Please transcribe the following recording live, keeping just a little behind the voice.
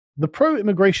the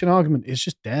pro-immigration argument is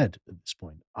just dead at this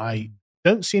point. I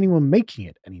don't see anyone making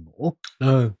it anymore.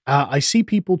 No. I see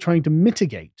people trying to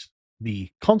mitigate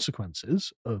the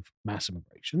consequences of mass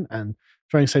immigration and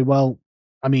trying to say, well,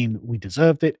 I mean, we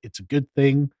deserved it. It's a good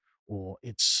thing, or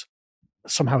it's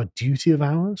somehow a duty of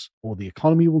ours, or the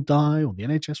economy will die, or the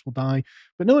NHS will die.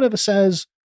 But no one ever says,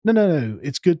 no,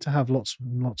 it's good to have lots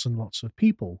and lots and lots of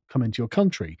people come into your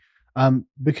country,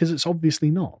 because it's obviously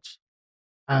not.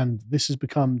 And this has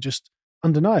become just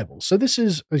undeniable. So this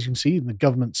is, as you can see, the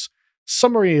government's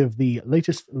summary of the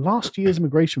latest last year's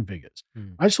immigration figures.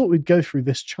 I just thought we'd go through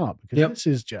this chart because this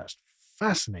is just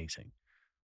fascinating.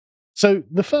 So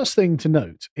the first thing to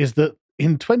note is that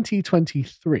in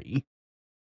 2023,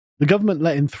 the government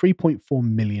let in 3.4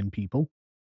 million people.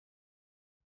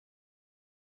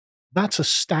 That's a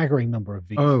staggering number of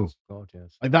visas. Oh, God,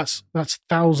 yes. Like that's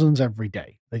thousands every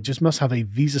day. They just must have a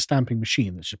visa stamping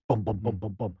machine that's just boom, boom, boom,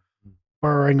 boom, boom,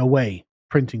 burrowing away,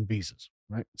 printing visas,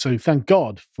 right? So thank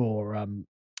God for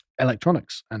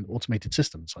electronics and automated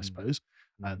systems, I suppose.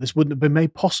 This wouldn't have been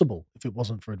made possible if it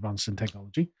wasn't for advances in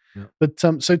technology. Yeah. But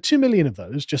so 2 million of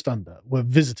those, just under, were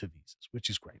visitor visas, which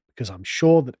is great because I'm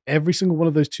sure that every single one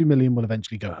of those 2 million will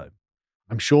eventually go home.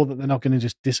 I'm sure that they're not going to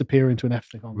just disappear into an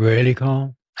ethnic. Really,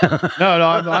 Carl? No,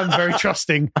 I'm very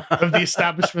trusting of the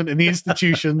establishment and the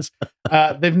institutions.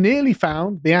 They've nearly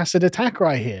found the acid attack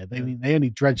right here. They only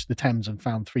dredged the Thames and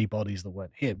found 3 bodies that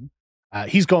weren't him.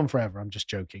 He's gone forever. I'm just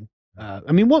joking.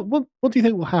 I mean, what do you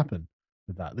think will happen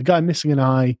with that? The guy missing an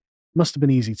eye must have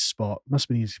been easy to spot, must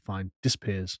have been easy to find,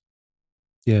 disappears.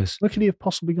 Yes. Where could he have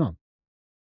possibly gone?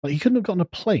 Like, he couldn't have gotten a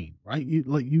plane, right?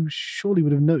 You surely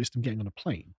would have noticed him getting on a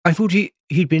plane. I thought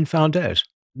he'd been found dead.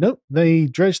 Nope, they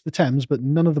dredged the Thames, but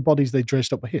none of the bodies they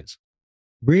dredged up were his.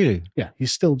 Really? Yeah,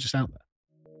 he's still just out there.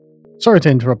 Sorry to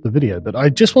interrupt the video, but I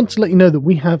just want to let you know that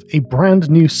we have a brand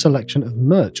new selection of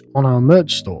merch on our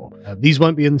merch store. These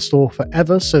won't be in the store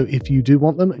forever, so if you do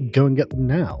want them, go and get them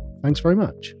now. Thanks very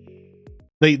much.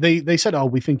 They said, oh,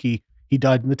 we think he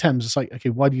died in the Thames. It's like, okay,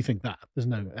 why do you think that? There's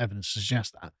no evidence to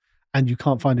suggest that. And you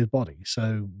can't find his body,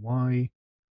 so why?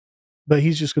 But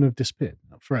he's just going to have disappeared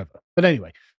forever. But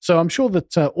anyway, so I'm sure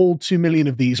that all 2 million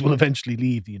of these will eventually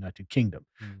leave the United Kingdom.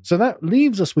 So that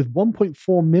leaves us with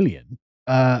 1.4 million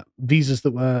visas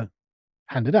that were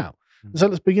handed out. So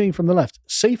let's beginning from the left.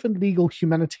 Safe and legal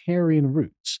humanitarian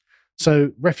routes.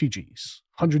 So refugees,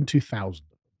 102,000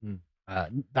 of them.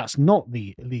 That's not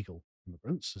the illegal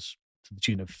immigrants. It's to the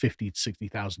tune of 50 to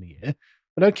 60,000 a year.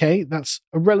 But okay, that's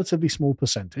a relatively small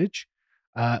percentage.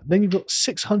 Then you've got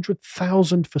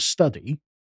 600,000 for study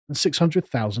and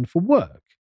 600,000 for work.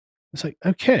 It's like,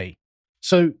 okay,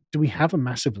 so do we have a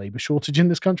massive labor shortage in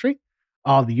this country?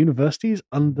 Are the universities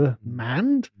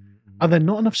undermanned? Are there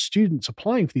not enough students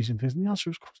applying for these universities? And the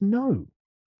answer is, of course, no.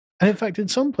 And in fact, in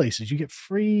some places, you get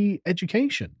free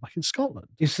education, like in Scotland.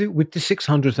 Is it with the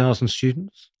 600,000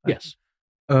 students? Yes.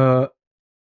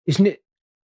 Isn't it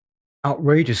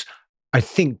outrageous? I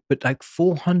think, but like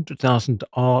 400,000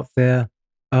 are their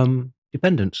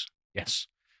dependents. Yes.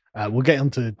 We'll get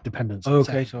onto dependents.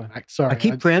 Okay, sorry. I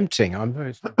keep preempting. I'm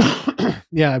very sorry.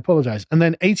 Yeah, I apologize. And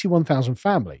then 81,000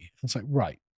 family. It's like,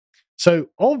 right. So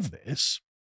of this,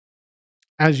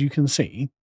 as you can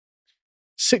see,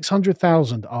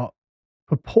 600,000 are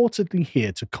purportedly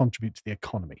here to contribute to the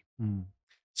economy.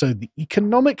 So the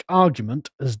economic argument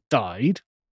has died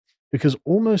because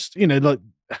almost, like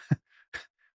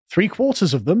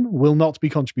 3/4 of them will not be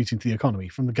contributing to the economy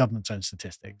from the government's own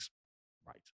statistics.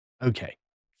 Right. Okay,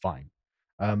 fine.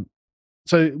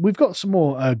 So we've got some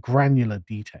more granular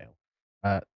detail.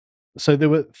 So there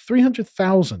were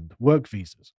 300,000 work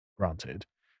visas granted,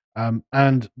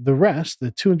 and the rest,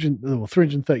 the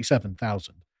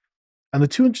 337,000, and the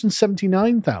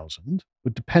 279,000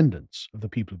 were dependents of the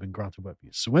people who've been granted work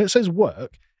visas. So when it says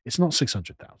work, it's not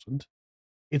 600,000.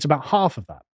 It's about half of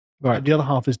that. Right. The other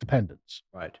half is dependents.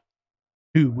 Right.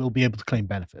 Who will be able to claim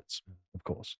benefits, of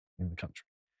course, in the country,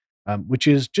 which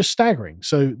is just staggering.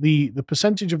 So the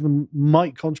percentage of them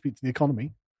might contribute to the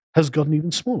economy has gotten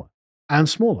even smaller and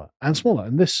smaller and smaller.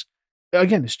 And this,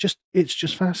 again, it's just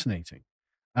fascinating.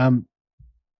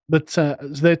 But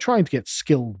they're trying to get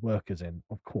skilled workers in,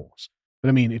 of course. But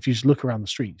I mean, if you just look around the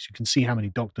streets, you can see how many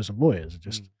doctors and lawyers are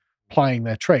just plying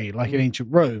their trade, like in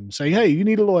ancient Rome, saying, "Hey, you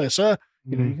need a lawyer, sir."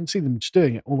 You can see them just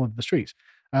doing it all over the streets.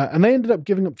 And they ended up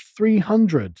giving up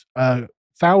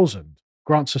 300,000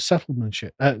 grants of settlement.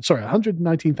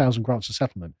 119,000 grants of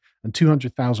settlement and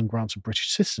 200,000 grants of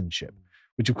British citizenship,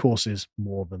 which of course is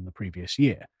more than the previous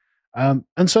year. And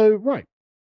so, right,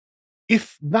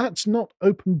 if that's not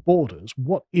open borders,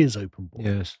 what is open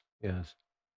borders? Yes.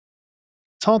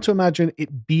 It's hard to imagine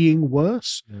it being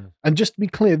worse. Yeah. And just to be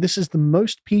clear, this is the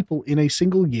most people in a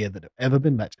single year that have ever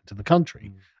been let into the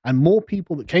country, and more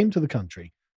people that came to the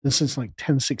country than since like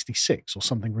 1066 or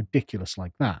something ridiculous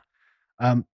like that.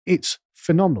 It's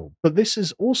phenomenal. But this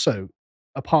is also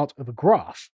a part of a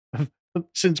graph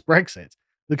since Brexit,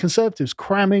 the Conservatives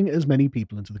cramming as many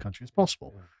people into the country as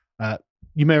possible.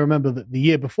 You may remember that the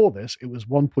year before this, it was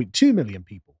 1.2 million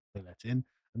people they let in,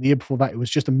 and the year before that, it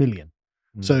was just 1 million.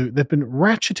 So they've been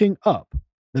ratcheting up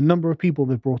the number of people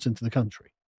they've brought into the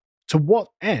country. To what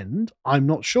end, I'm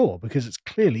not sure, because it's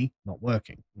clearly not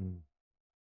working.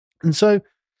 And so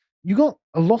you got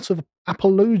a lot of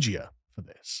apologia for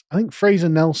this. I think Fraser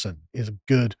Nelson is a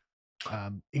good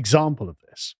example of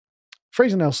this.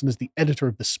 Fraser Nelson is the editor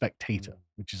of The Spectator,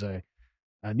 which is a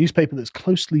newspaper that's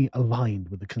closely aligned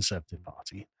with the Conservative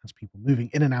Party. It has people moving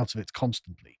in and out of it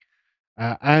constantly.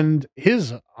 And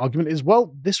his argument is,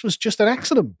 well, this was just an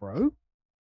accident, bro.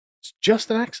 It's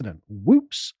just an accident.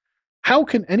 Whoops. How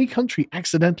can any country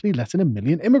accidentally let in 1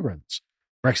 million immigrants?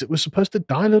 Brexit was supposed to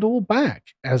dial it all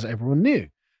back, as everyone knew.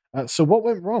 So what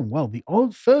went wrong? Well, the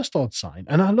first odd sign,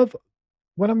 and I love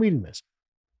when I'm reading this,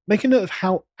 make a note of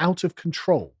how out of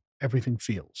control everything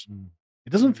feels.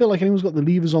 It doesn't feel like anyone's got the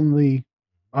levers on the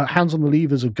hands on the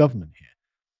levers of government here.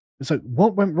 It's like,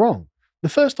 what went wrong? The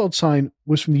first odd sign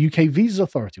was from the UK Visas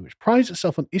Authority, which prides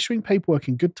itself on issuing paperwork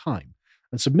in good time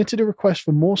and submitted a request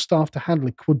for more staff to handle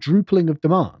a quadrupling of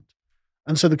demand.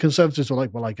 And so the Conservatives were like,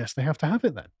 well, I guess they have to have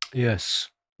it then. Yes.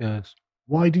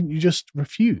 Why didn't you just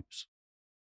refuse?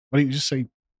 Why don't you just say,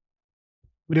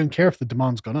 we don't care if the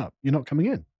demand's gone up. You're not coming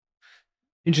in.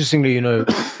 Interestingly,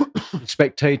 The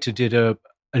Spectator did a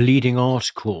leading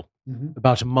article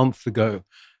about a month ago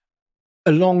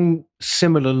along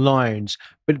similar lines,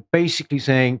 but basically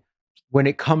saying when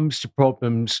it comes to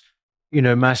problems,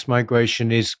 mass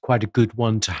migration is quite a good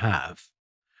one to have.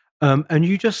 And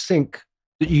you just think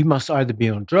that you must either be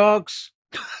on drugs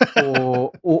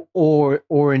or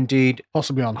indeed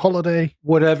possibly on holiday,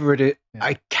 whatever it is. Yeah.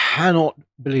 I cannot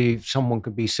believe someone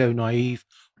could be so naive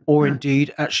or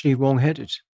indeed actually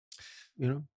wrong-headed.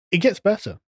 It gets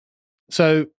better.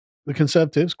 So the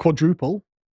Conservatives quadruple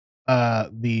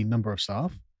the number of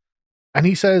staff. And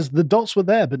he says the dots were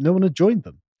there, but no one had joined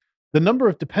them. The number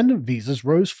of dependent visas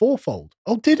rose fourfold.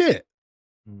 Oh, did it?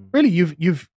 Really?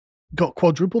 You've got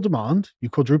quadruple demand, you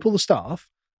quadruple the staff,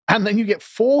 and then you get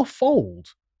fourfold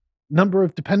number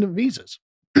of dependent visas.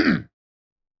 I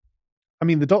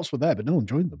mean, the dots were there, but no one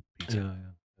joined them. Yeah.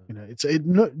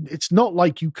 It's not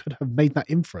like you could have made that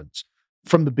inference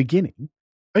from the beginning.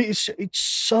 I mean, it's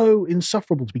so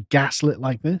insufferable to be gaslit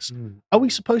like this. Are we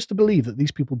supposed to believe that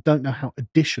these people don't know how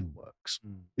addition works?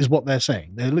 Is what they're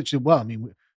saying. They're literally, well, I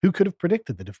mean, who could have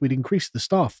predicted that if we'd increased the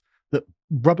staff that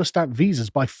rubber stamp visas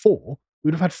by 4,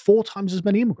 we'd have had 4 times as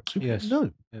many immigrants?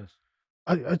 No. Yes.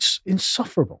 It's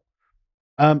insufferable.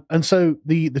 And so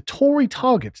the Tory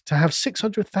target to have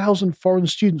 600,000 foreign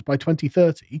students by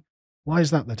 2030, why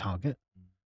is that the target?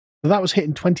 Well, that was hit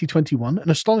in 2021, an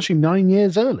astonishing 9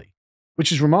 years early.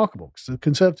 Which is remarkable because the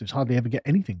Conservatives hardly ever get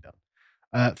anything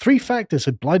done. 3 factors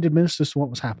had blinded ministers to what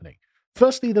was happening.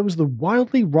 Firstly, there was the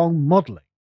wildly wrong modelling.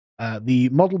 The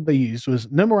model they used was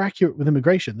no more accurate with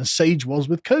immigration than SAGE was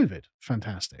with COVID.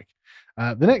 Fantastic.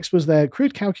 The next was their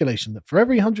crude calculation that for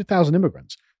every 100,000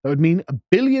 immigrants, that would mean $1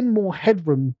 billion more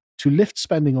headroom to lift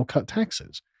spending or cut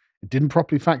taxes. It didn't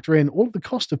properly factor in all of the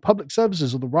cost of public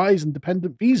services or the rise in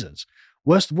dependent visas.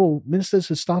 Worst of all, ministers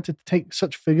had started to take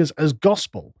such figures as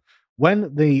gospel,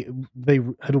 when they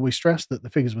had always stressed that the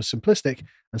figures were simplistic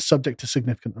and subject to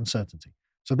significant uncertainty.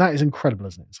 So that is incredible,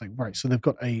 isn't it? It's like, right, so they've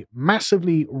got a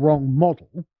massively wrong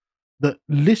model that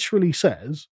literally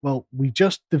says, well, we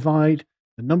just divide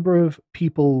the number of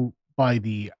people by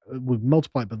we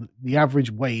multiply it by the average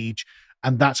wage,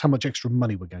 and that's how much extra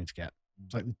money we're going to get.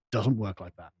 It's like, it doesn't work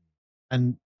like that.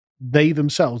 And they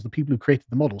themselves, the people who created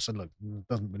the model, said, look, it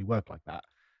doesn't really work like that.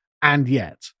 And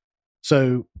yet,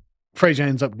 so Fraser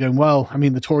ends up going, well, I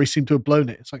mean, the Tories seem to have blown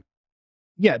it. It's like,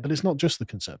 yeah, but it's not just the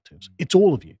Conservatives. It's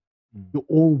all of you. You're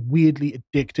all weirdly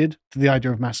addicted to the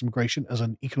idea of mass immigration as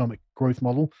an economic growth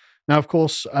model. Now, of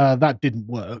course, that didn't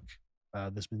work.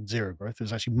 There's been zero growth.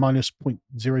 There's actually minus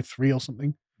 0.03 or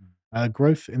something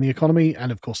growth in the economy.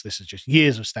 And of course, this is just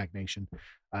years of stagnation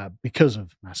because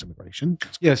of mass immigration.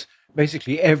 Yes,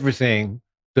 basically everything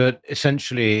that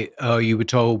essentially you were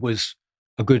told was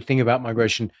a good thing about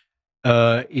migration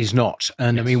is not.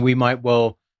 And yes. I mean, we might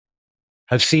well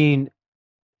have seen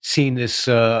this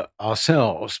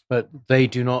ourselves, but they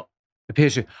do not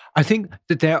appear to. I think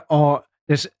that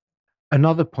there's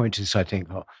another point is, I think,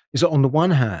 is that on the one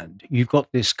hand, you've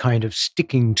got this kind of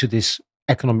sticking to this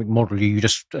economic model you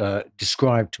just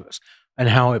described to us and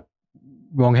how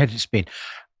wrong-headed it's been.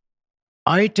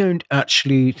 I don't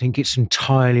actually think it's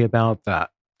entirely about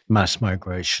that mass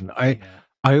migration. I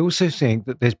also think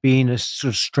that there's been a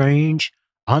sort of strange,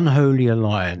 unholy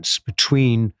alliance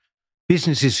between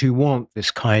businesses who want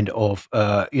this kind of,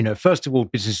 first of all,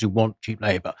 businesses who want cheap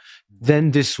labor,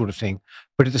 then this sort of thing.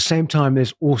 But at the same time,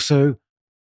 there's also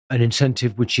an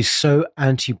incentive which is so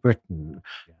anti-Britain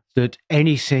that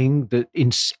anything that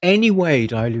in any way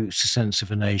dilutes the sense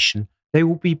of a nation, they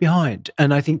will be behind.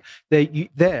 And I think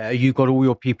there you've got all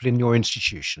your people in your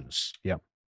institutions. Yeah.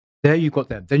 There you've got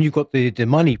them. Then you've got the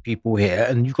money people here,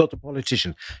 and you've got the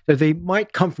politicians. So they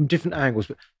might come from different angles,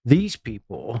 but these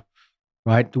people,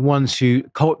 right, the ones who,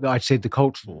 I'd say the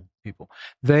cultural people,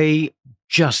 they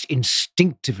just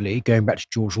instinctively, going back to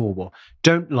George Orwell,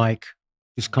 don't like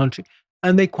this country,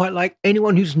 and they quite like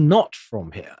anyone who's not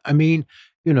from here. I mean,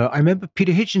 I remember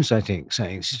Peter Hitchens, I think,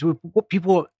 saying, what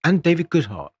people, and David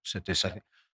Goodhart said this, I think,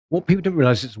 what people don't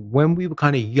realize is when we were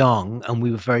kind of young and we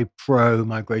were very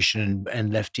pro-migration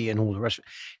and lefty and all the rest of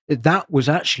it, that was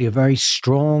actually a very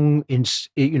strong,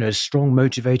 strong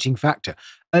motivating factor,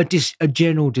 a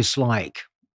general dislike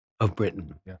of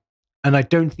Britain. Yeah. And I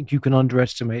don't think you can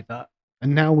underestimate that.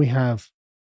 And now we have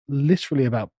literally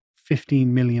about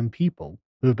 15 million people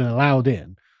who have been allowed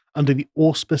in under the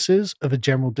auspices of a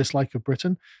general dislike of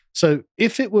Britain. So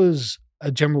if it was a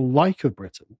general like of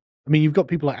Britain, I mean, you've got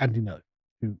people like Andy Ngo,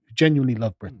 who genuinely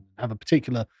love Britain, have a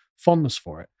particular fondness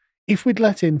for it. If we'd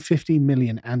let in 15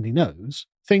 million Andy Ngos,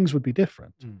 things would be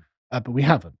different. But we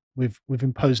haven't. We've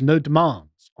imposed no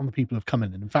demands on the people who've come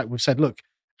in. And in fact, we've said, look,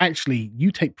 actually,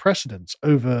 you take precedence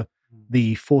over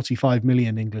the 45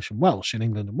 million English and Welsh in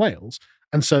England and Wales.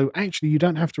 And so actually, you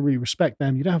don't have to really respect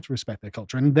them. You don't have to respect their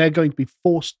culture. And they're going to be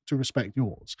forced to respect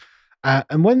yours.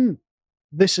 And when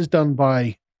this is done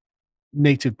by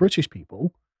native British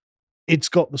people, it's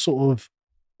got the sort of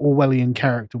Orwellian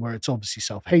character where it's obviously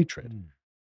self-hatred.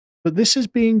 But this is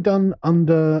being done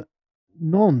under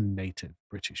non-native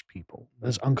British people,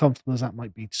 as uncomfortable as that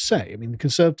might be to say. I mean, the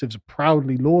Conservatives are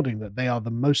proudly lauding that they are the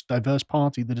most diverse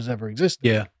party that has ever existed.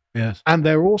 Yeah, yes. And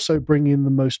they're also bringing in the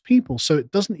most people. So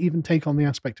it doesn't even take on the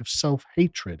aspect of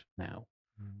self-hatred now.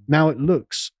 Now it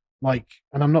looks like,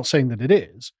 and I'm not saying that it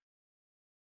is,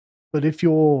 but if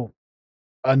you're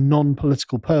a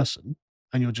non-political person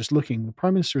and you're just looking, the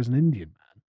Prime Minister is an Indian man.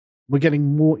 We're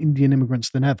getting more Indian immigrants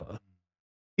than ever.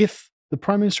 If the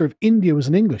Prime Minister of India was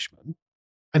an Englishman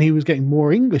and he was getting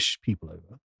more English people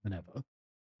over than ever,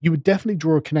 you would definitely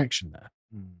draw a connection there.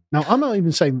 Now, I'm not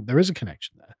even saying that there is a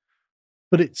connection there,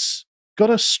 but it's got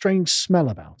a strange smell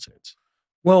about it.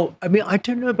 Well, I mean, I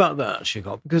don't know about that,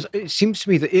 Shigal, because it seems to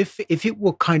me that if it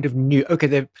were kind of new, okay,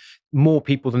 there are more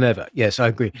people than ever. Yes, I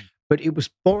agree. But it was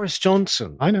Boris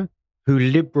Johnson, I know, who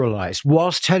liberalized,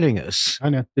 whilst telling us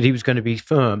that he was going to be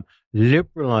firm,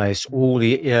 liberalized all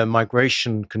the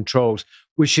migration controls,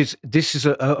 which this is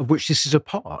a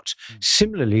part.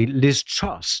 Similarly, Liz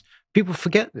Truss, people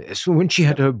forget this, when she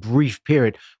had her brief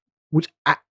period, would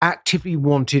actively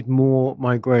wanted more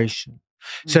migration.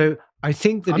 So I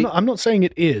think that I'm not saying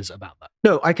it is about that.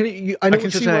 No, I know what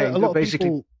you're see saying. a lot of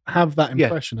people have that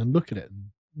impression and look at it.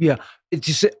 Yeah, it's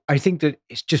just, I think that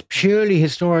it's just purely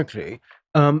historically,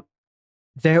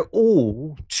 they're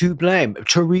all to blame.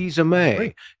 Theresa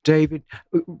May, David,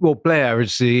 well, Blair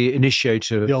is the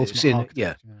initiator. The ultimate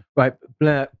architect, right.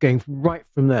 Blair going right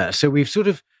from there. So we've sort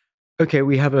of, okay,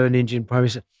 we have an Indian Prime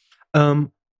Minister.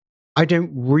 I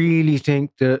don't really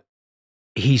think that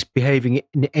he's behaving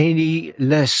in any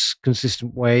less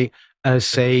consistent way as,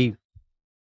 say,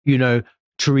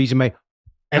 Theresa May.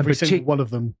 Every single one of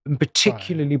them. And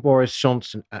particularly Boris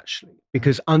Johnson, actually,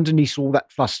 because underneath all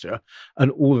that fluster and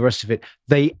all the rest of it,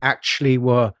 they actually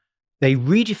they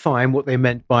redefined what they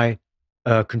meant by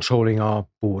controlling our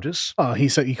borders. Oh,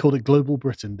 he called it Global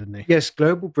Britain, didn't he? Yes,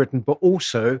 Global Britain, but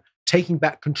also taking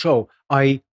back control.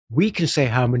 We can say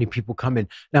how many people come in.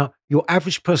 Now, your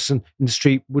average person in the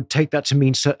street would take that to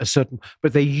mean a certain,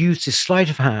 but they use this sleight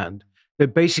of hand.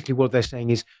 But basically what they're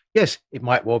saying is, yes, it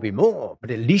might well be more,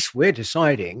 but at least we're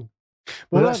deciding.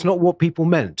 Well, that's not what people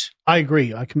meant. I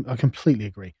agree. I completely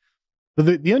agree.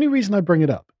 But the only reason I bring it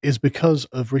up is because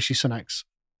of Rishi Sunak's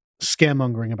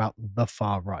scaremongering about the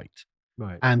far right.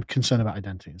 And concern about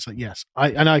identity. It's like, yes,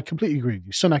 I completely agree with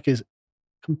you. Sunak is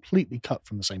completely cut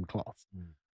from the same cloth.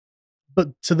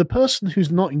 But to the person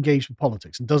who's not engaged with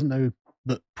politics and doesn't know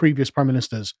that previous prime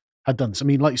ministers had done this, I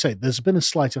mean, like you say, there's been a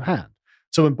sleight of hand.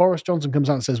 So when Boris Johnson comes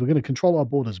out and says, we're going to control our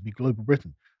borders and be global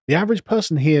Britain, the average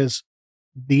person hears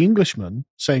the Englishman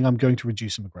saying, I'm going to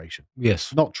reduce immigration.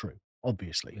 Yes. Not true,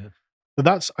 obviously. Yeah. But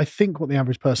that's, I think, what the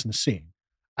average person is seeing.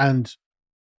 And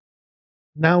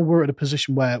now we're at a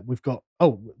position where we've got,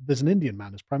 there's an Indian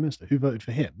man as prime minister. Who voted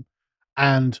for him?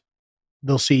 And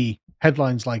they'll see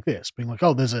headlines like this being like,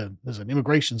 there's an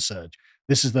immigration surge.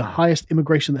 This is the highest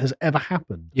immigration that has ever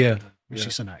happened. Yeah. Rishi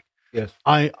Sunak. Yes.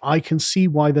 I can see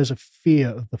why there's a fear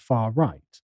of the far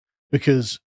right,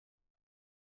 because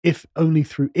if only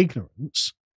through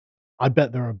ignorance, I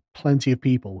bet there are plenty of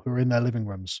people who are in their living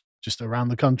rooms just around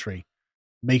the country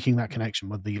making that connection,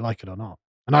 whether you like it or not.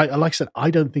 And I like I said, I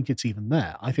don't think it's even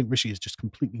there. I think Rishi is just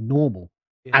completely normal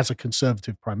as a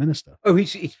conservative prime minister. Oh,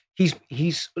 he's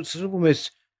sort of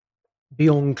almost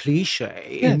beyond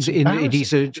cliche. Yeah,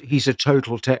 he's a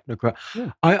total technocrat.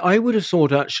 Yeah. I would have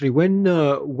thought actually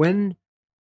when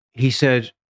he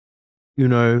said,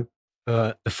 the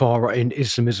far right in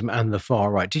Islamism and the far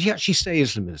right, did he actually say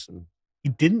Islamism? He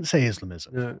didn't say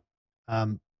Islamism.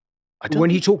 No.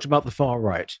 When he talked about the far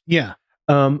right, yeah,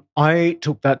 I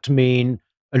took that to mean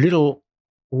a little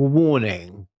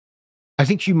warning. I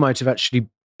think you might have actually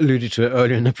alluded to it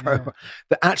earlier in the program.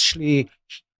 That actually,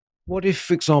 what if,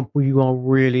 for example, you are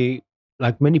really,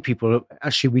 like many people,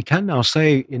 actually we can now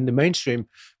say in the mainstream,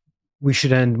 we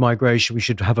should end migration, we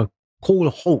should have a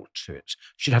halt to it,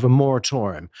 should have a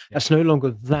moratorium. Yeah. That's no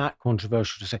longer that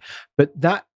controversial to say. But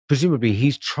that, presumably,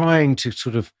 he's trying to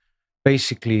sort of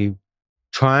basically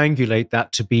triangulate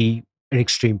that to be an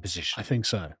extreme position. I think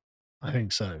so.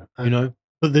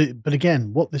 But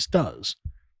again, what this does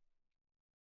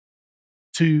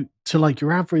to like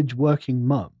your average working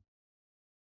mum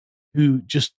who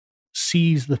just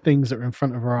sees the things that are in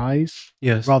front of her eyes,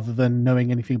 yes, rather than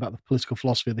knowing anything about the political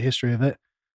philosophy or the history of it,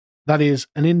 that is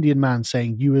an Indian man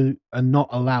saying you are not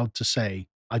allowed to say,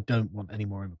 I don't want any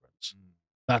more immigrants.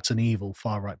 That's an evil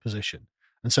far right position.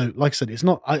 And so, like I said, it's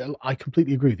not, I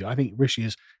completely agree with you. I think Rishi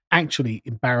is actually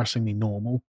embarrassingly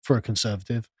normal for a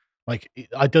conservative. Like,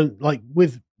 I don't, like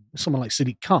with someone like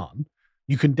Sadiq Khan,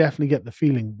 you can definitely get the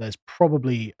feeling there's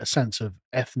probably a sense of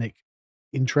ethnic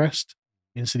interest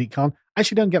in Sadiq Khan. I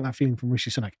actually don't get that feeling from Rishi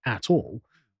Sunak at all.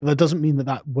 But that doesn't mean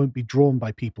that won't be drawn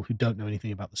by people who don't know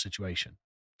anything about the situation.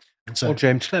 And so, or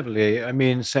James Cleverly, I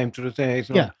mean, same sort of thing. It's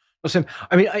not, yeah. Not same.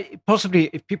 I mean, possibly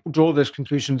if people draw those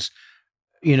conclusions,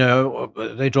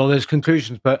 they draw those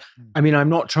conclusions. But I mean, I'm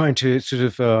not trying to sort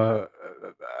of,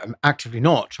 I'm actively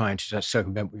not trying to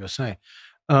circumvent what you're saying.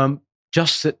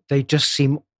 Just that they just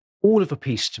seem all of a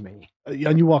piece to me.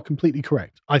 And you are completely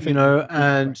correct. I think,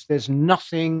 and there's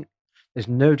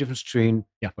no difference between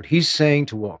what he's saying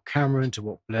to what Cameron, to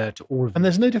what Blair, to all of them. And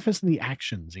there's no difference in the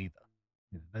actions either.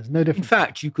 There's no difference. In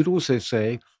fact, you could also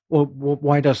say, well,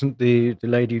 why doesn't the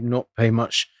lady not pay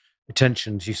much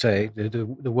attention, as you say,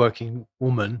 the working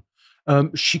woman?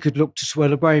 She could look to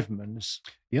Suella Braverman,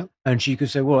 and she could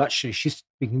say, well, actually, she's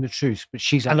speaking the truth, but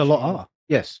she's actually, and a lot are.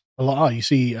 Yes, a lot are. You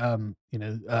see,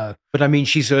 but I mean,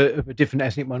 she's a different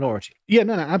ethnic minority. Yeah,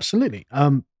 no, absolutely.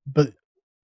 And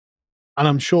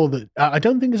I'm sure that I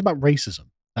don't think it's about racism.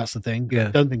 That's the thing. Yeah.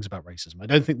 I don't think it's about racism. I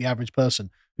don't think the average person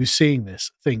who's seeing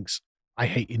this thinks I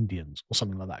hate Indians or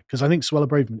something like that. Because I think Suella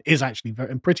Braverman is actually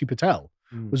and Priti Patel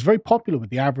was very popular with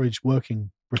the average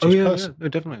working British person. Yeah,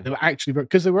 definitely. They were actually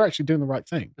because they were actually doing the right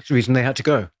thing. That's the reason they had to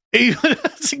go.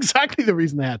 That's exactly the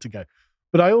reason they had to go.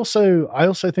 But I also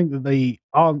think that they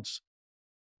aren't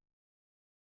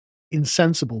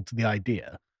insensible to the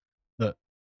idea that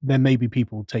there may be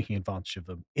people taking advantage of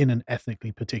them in an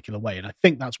ethnically particular way. And I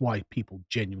think that's why people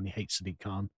genuinely hate Sadiq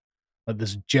Khan. Like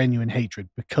there's genuine hatred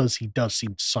because he does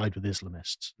seem to side with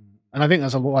Islamists. And I think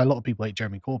that's why a lot of people hate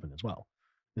Jeremy Corbyn as well,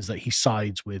 is that he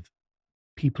sides with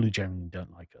people who genuinely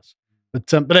don't like us.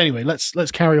 But anyway,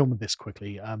 let's carry on with this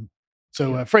quickly.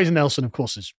 Fraser Nelson, of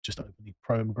course, is just openly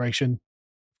pro-immigration,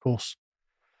 of course.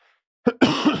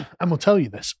 And we'll tell you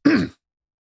this.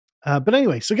 But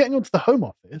anyway, so getting on to the Home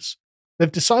Office,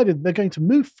 they've decided they're going to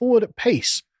move forward at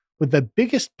pace with their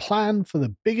biggest plan for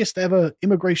the biggest ever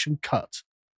immigration cut.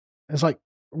 And it's like,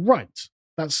 right,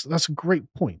 that's a great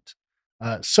point.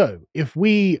 So if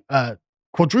we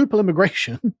quadruple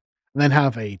immigration and then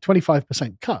have a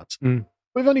 25% cut,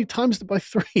 we've only times it by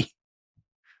 3.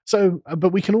 So, but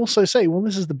we can also say, well,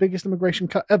 this is the biggest immigration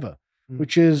cut ever,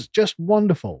 which is just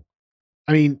wonderful.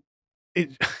 I mean,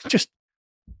 it just,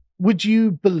 would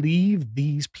you believe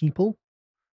these people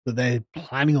that they're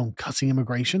planning on cutting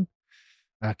immigration,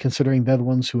 considering they're the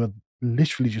ones who are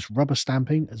literally just rubber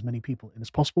stamping as many people in as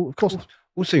possible? Of course.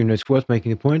 Also, it's worth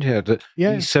making a point here that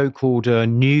these so-called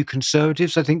new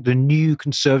conservatives, I think the new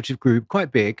conservative group,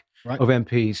 quite big, of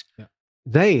MPs,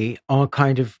 they are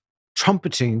kind of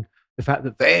trumpeting the fact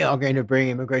that they are going to bring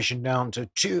immigration down to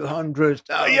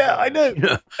 200,000. Yeah, I know.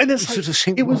 And it's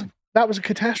that was a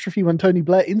catastrophe when Tony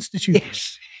Blair instituted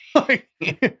it.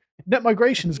 Net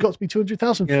migration has got to be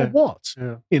 200,000 Yeah. for what?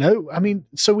 Yeah. You know, I mean,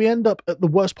 so we end up at the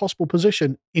worst possible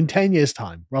position in 10 years'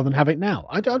 time rather than have it now.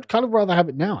 I'd kind of rather have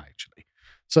it now, actually.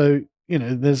 So, you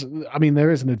know,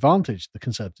 there is an advantage to the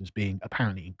Conservatives being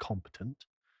apparently incompetent,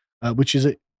 which is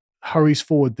it hurries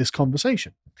forward this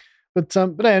conversation. But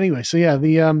anyway, so yeah,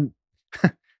 the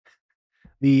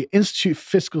the Institute for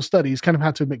Fiscal Studies kind of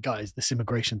had to admit, guys, this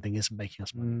immigration thing isn't making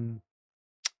us money.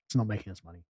 It's not making us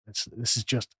money. This is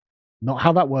just not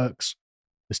how that works.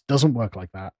 This doesn't work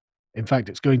like that. In fact,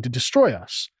 it's going to destroy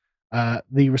us.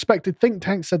 The respected think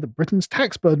tank said that Britain's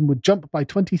tax burden would jump by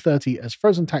 2030 as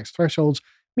frozen tax thresholds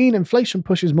mean inflation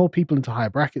pushes more people into higher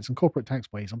brackets and corporate tax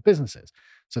weighs on businesses.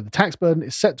 So the tax burden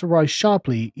is set to rise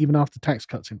sharply even after tax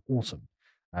cuts in autumn.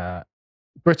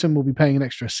 Britain will be paying an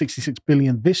extra 66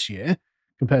 billion this year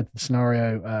compared to the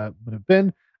scenario would have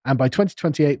been. And by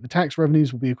 2028, the tax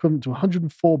revenues will be equivalent to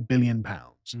 104 billion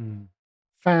pounds.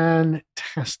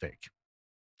 Fantastic.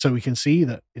 So we can see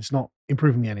that it's not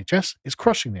improving the NHS, it's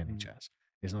crushing the NHS.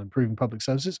 It's not improving public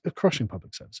services, it's crushing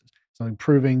public services. It's not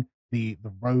improving the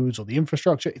roads or the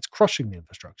infrastructure, it's crushing the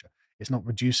infrastructure. It's not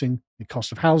reducing the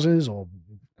cost of houses or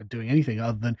doing anything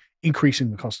other than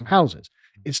increasing the cost of houses.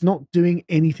 It's not doing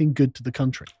anything good to the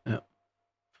country. Yeah.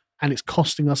 And it's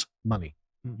costing us money.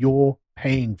 You're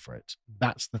paying for it.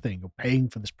 That's the thing. You're paying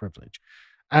for this privilege.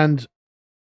 And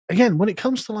again, when it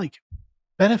comes to like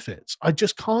benefits, I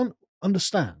just can't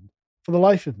understand for the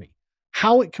life of me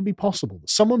how it can be possible that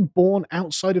someone born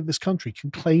outside of this country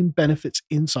can claim benefits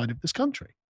inside of this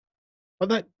country.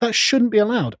 But that shouldn't be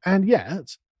allowed. And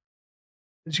yet,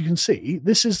 as you can see,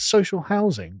 this is social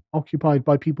housing occupied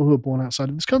by people who are born outside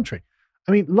of this country.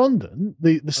 I mean, London,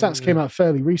 the stats came out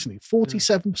fairly recently,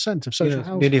 47% of social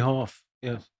housing. Nearly half,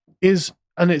 and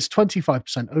it's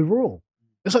 25% overall.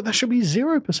 It's like, that should be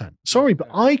 0%. Sorry, but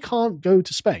I can't go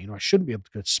to Spain, or I shouldn't be able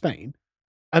to go to Spain,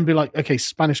 and be like, okay,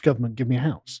 Spanish government, give me a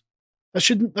house. That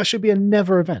should be a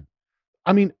never event.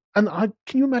 I mean, can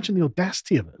you imagine the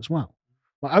audacity of it as well?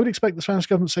 Like, I would expect the Spanish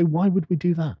government to say, why would we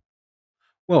do that?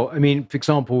 Well, I mean, for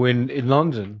example, in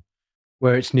London,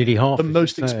 where it's nearly half the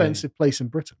most expensive place in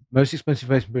Britain. Most expensive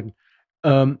place in Britain.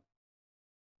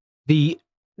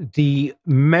 The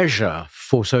measure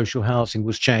for social housing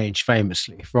was changed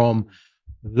famously from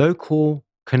local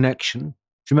connection. Do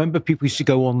you remember people used to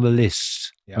go on the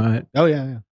list? Yeah. Right? Oh,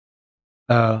 yeah.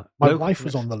 My wife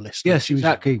was on the list. Yes,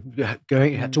 exactly.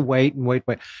 Had to wait.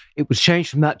 It was changed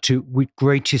from that to with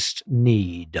greatest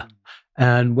need.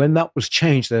 And when that was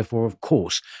changed, therefore, of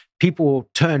course, people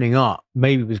turning up,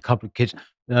 maybe with a couple of kids,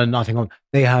 nothing on,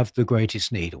 they have the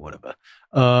greatest need or whatever.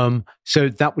 So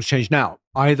that was changed now,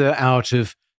 either out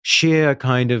of sheer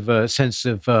kind of a sense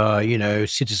of,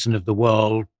 citizen of the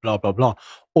world, blah, blah, blah,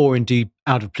 or indeed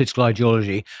out of political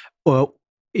ideology,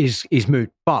 is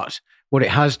moot. But what it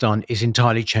has done is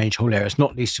entirely change whole areas,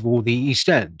 not least of all the East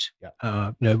End,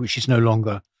 which is no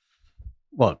longer,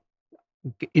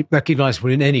 recognizable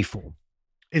in any form.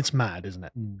 It's mad, isn't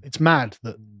it? It's mad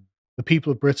that the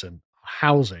people of Britain are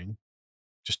housing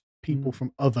just people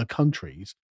from other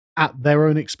countries at their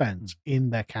own expense in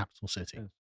their capital city.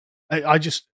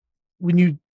 If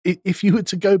you were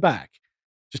to go back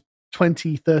just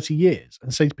 20, 30 years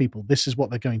and say to people, this is what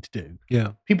they're going to do,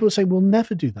 people would say, we'll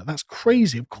never do that. That's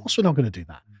crazy. Of course we're not going to do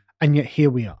that. And yet here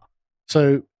we are.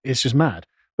 So it's just mad.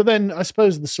 But then I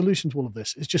suppose the solution to all of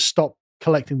this is just stop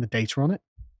collecting the data on it.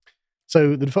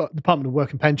 So the Department of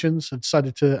Work and Pensions have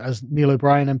decided to, as Neil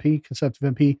O'Brien MP,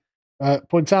 Conservative MP,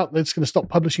 points out, they're just going to stop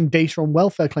publishing data on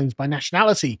welfare claims by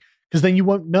nationality, because then you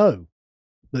won't know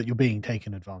that you're being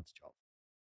taken advantage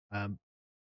of.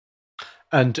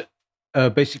 And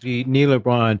basically, Neil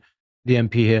O'Brien, the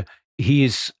MP here, he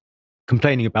is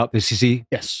complaining about this, is he?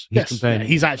 Yes. He's complaining. Yeah,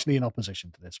 he's actually in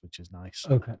opposition to this, which is nice.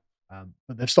 Okay.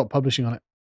 But they've stopped publishing on it,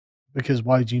 because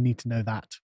why do you need to know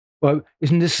that? Well,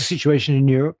 isn't this the situation in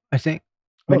Europe, I think?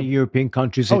 Many European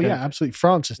countries. Oh, yeah, absolutely.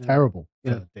 France is terrible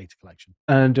for data collection.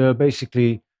 And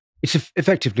basically, it's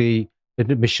effectively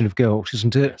an admission of guilt,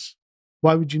 isn't it? Yes.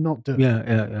 Why would you not do it?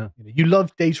 Yeah. You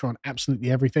love data on absolutely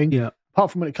everything. Yeah.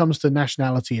 Apart from when it comes to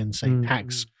nationality and, say,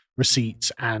 tax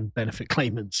receipts and benefit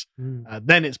claimants.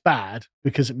 Then it's bad,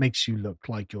 because it makes you look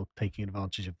like you're taking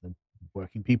advantage of the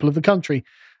working people of the country.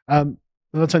 But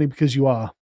that's only because you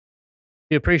are.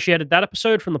 If you appreciated that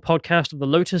episode from the podcast of the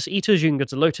Lotus Eaters, you can go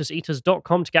to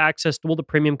lotuseaters.com to get access to all the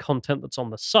premium content that's on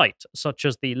the site, such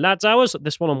as the Lads Hours,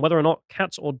 this one on whether or not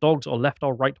cats or dogs are left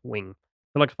or right wing. If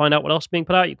you'd like to find out what else is being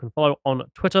put out, you can follow on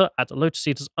Twitter at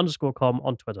lotuseaters_com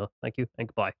on Twitter. Thank you and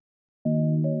goodbye.